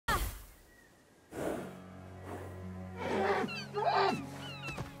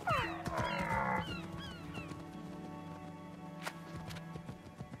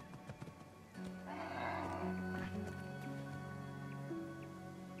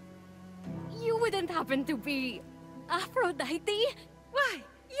wouldn't happen to be Aphrodite? Why,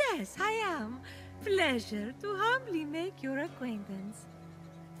 yes, I am. Pleasure to humbly make your acquaintance.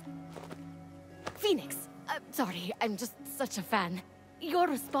 Phoenix, sorry, I'm just such a fan. You're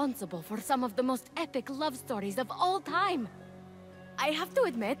responsible for some of the most epic love stories of all time. I have to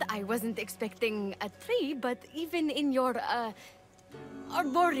admit, I wasn't expecting a tree, but even in your,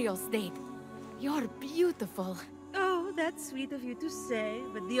 arboreal state, you're beautiful. Oh, that's sweet of you to say,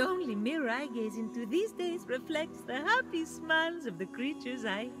 but the only mirror I gaze into these days reflects the happy smiles of the creatures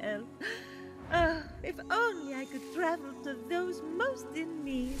I help. Oh, if only I could travel to those most in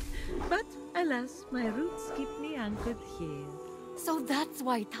need. But, alas, my roots keep me anchored here. So that's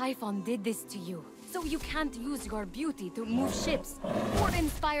why Typhon did this to you. So you can't use your beauty to move ships, or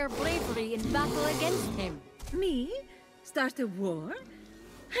inspire bravery in battle against him. Me? Start a war?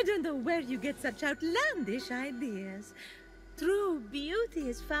 I don't know where you get such outlandish ideas. True beauty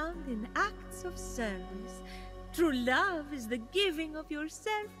is found in acts of service. True love is the giving of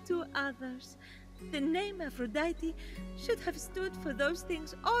yourself to others. The name Aphrodite should have stood for those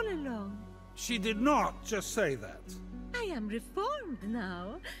things all along. She did not just say that. I am reformed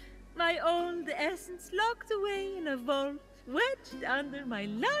now. My old essence locked away in a vault, wedged under my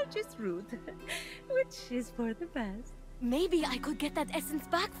largest root, which is for the best. Maybe I could get that essence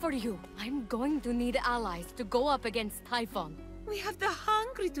back for you. I'm going to need allies to go up against Typhon. We have the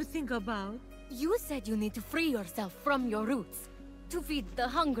hungry to think about. You said you need to free yourself from your roots. To feed the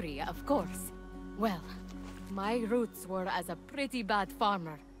hungry, of course. Well, my roots were as a pretty bad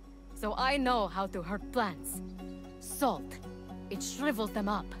farmer, so I know how to hurt plants. Salt. It shrivels them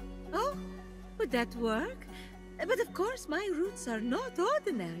up. Oh, would that work? But of course my roots are not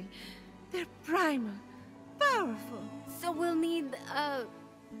ordinary. They're primal, powerful. So we'll need,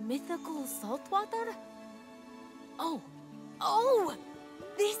 mythical salt water? Oh!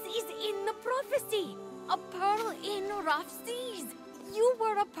 This is in the prophecy! A pearl in rough seas! You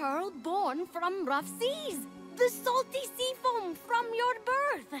were a pearl born from rough seas! The salty sea foam from your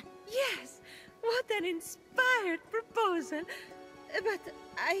birth! Yes! What an inspired proposal! But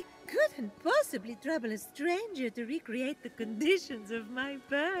I couldn't possibly trouble a stranger to recreate the conditions of my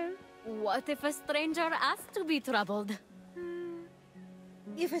birth. What if a stranger asked to be troubled?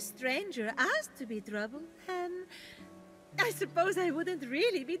 If a stranger asked to be troubled, then I suppose I wouldn't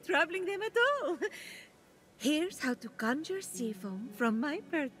really be troubling them at all. Here's how to conjure sea foam from my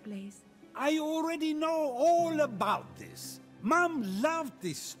birthplace. I already know all about this. Mom loved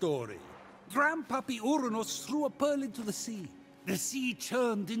this story. Grandpappy Uranus threw a pearl into the sea. The sea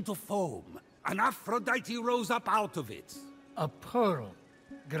churned into foam, and Aphrodite rose up out of it. A pearl?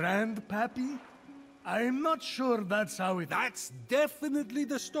 Grandpappy? I'm not sure that's how it... That's definitely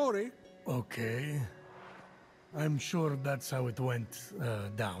the story. Okay. I'm sure that's how it went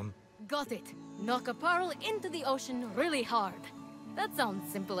down. Got it. Knock a pearl into the ocean really hard. That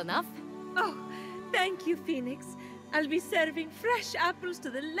sounds simple enough. Oh, thank you, Phoenix. I'll be serving fresh apples to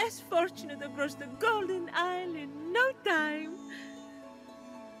the less fortunate across the Golden Isle in no time.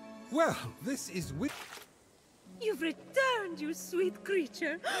 Well, this is... You've returned, you sweet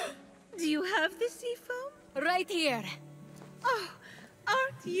creature. Do you have the sea foam? Right here. Oh,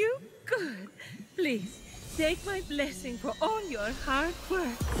 aren't you good? Please, take my blessing for all your hard work.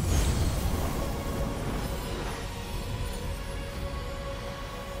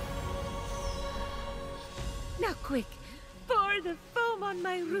 Now quick, pour the foam on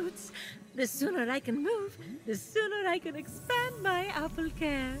my roots. The sooner I can move, the sooner I can expand my apple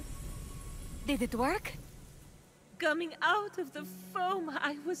care. Did it work? Coming out of the foam,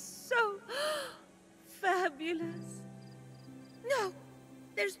 I was so fabulous. No,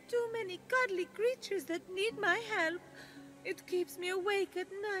 there's too many cuddly creatures that need my help. It keeps me awake at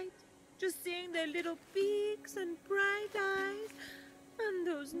night, just seeing their little beaks and bright eyes, and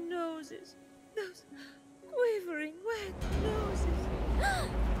those noses, those quivering wet noses.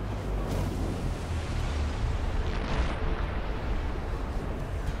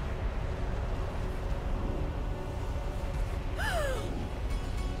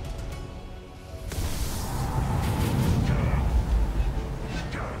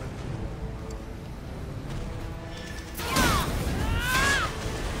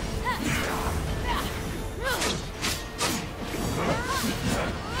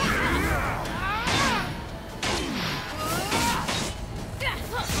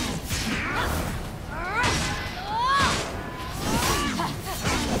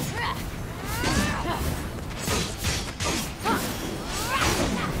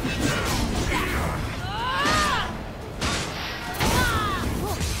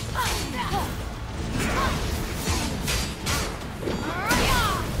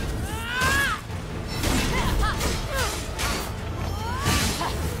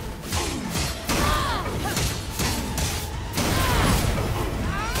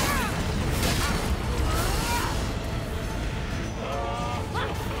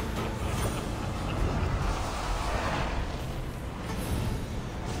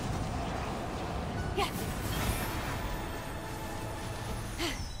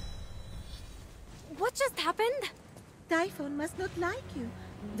 Typhon must not like you,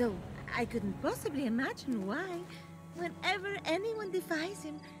 though I couldn't possibly imagine why. Whenever anyone defies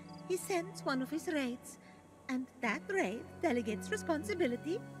him, he sends one of his wraiths, and that wraith delegates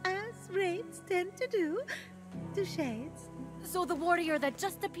responsibility, as wraiths tend to do, to shades. So the warrior that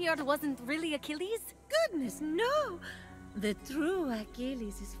just appeared wasn't really Achilles? Goodness, no! The true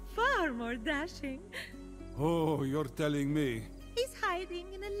Achilles is far more dashing. Oh, you're telling me. He's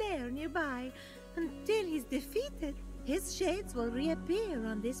hiding in a lair nearby. Until he's defeated, his shades will reappear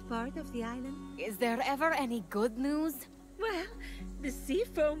on this part of the island. Is there ever any good news? Well, the sea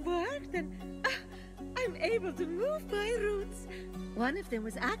foam worked and I'm able to move my roots. One of them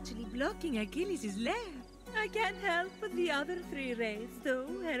was actually blocking Achilles' lair. I can't help but the other three wraiths, though,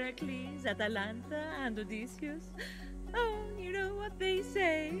 Heracles, Atalanta, and Odysseus. Oh, you know what they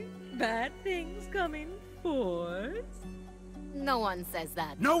say. Bad things come in fours. No one says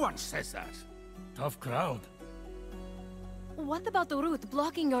that. No one says that. Tough crowd. What about the root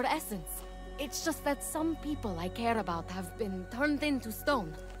blocking your essence? It's just that some people I care about have been turned into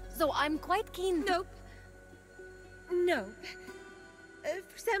stone. So I'm quite keen to... Nope. No.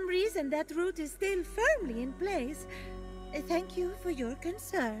 For some reason, that root is still firmly in place. Thank you for your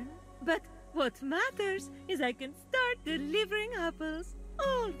concern. But what matters is I can start delivering apples.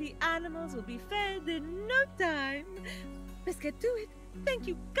 All the animals will be fed in no time. Let's get to it. Thank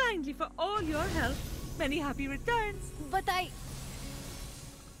you kindly for all your help. Many happy returns. But That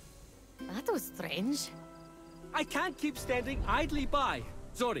was strange. I can't keep standing idly by.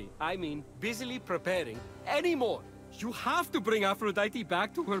 Sorry, I mean busily preparing anymore. You have to bring Aphrodite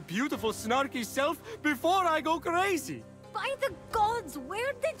back to her beautiful, snarky self before I go crazy. By the gods,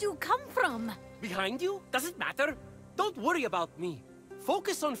 where did you come from? Behind you? Doesn't matter. Don't worry about me.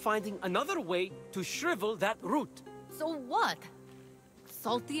 Focus on finding another way to shrivel that root. So what?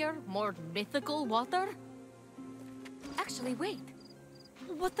 Saltier, more mythical water? Actually, wait.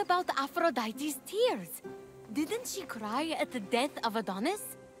 What about Aphrodite's tears? Didn't she cry at the death of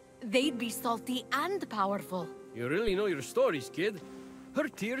Adonis? They'd be salty and powerful. You really know your stories, kid. Her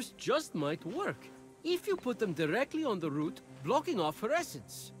tears just might work, if you put them directly on the root, blocking off her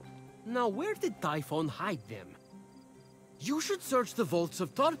essence. Now, where did Typhon hide them? You should search the vaults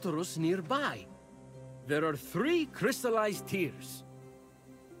of Tartarus nearby. There are 3 crystallized tears.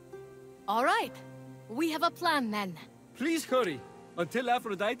 All right. We have a plan, then. Please hurry. Until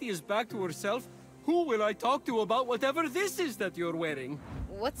Aphrodite is back to herself, who will I talk to about whatever this is that you're wearing?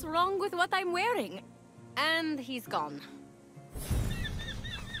 What's wrong with what I'm wearing? And he's gone.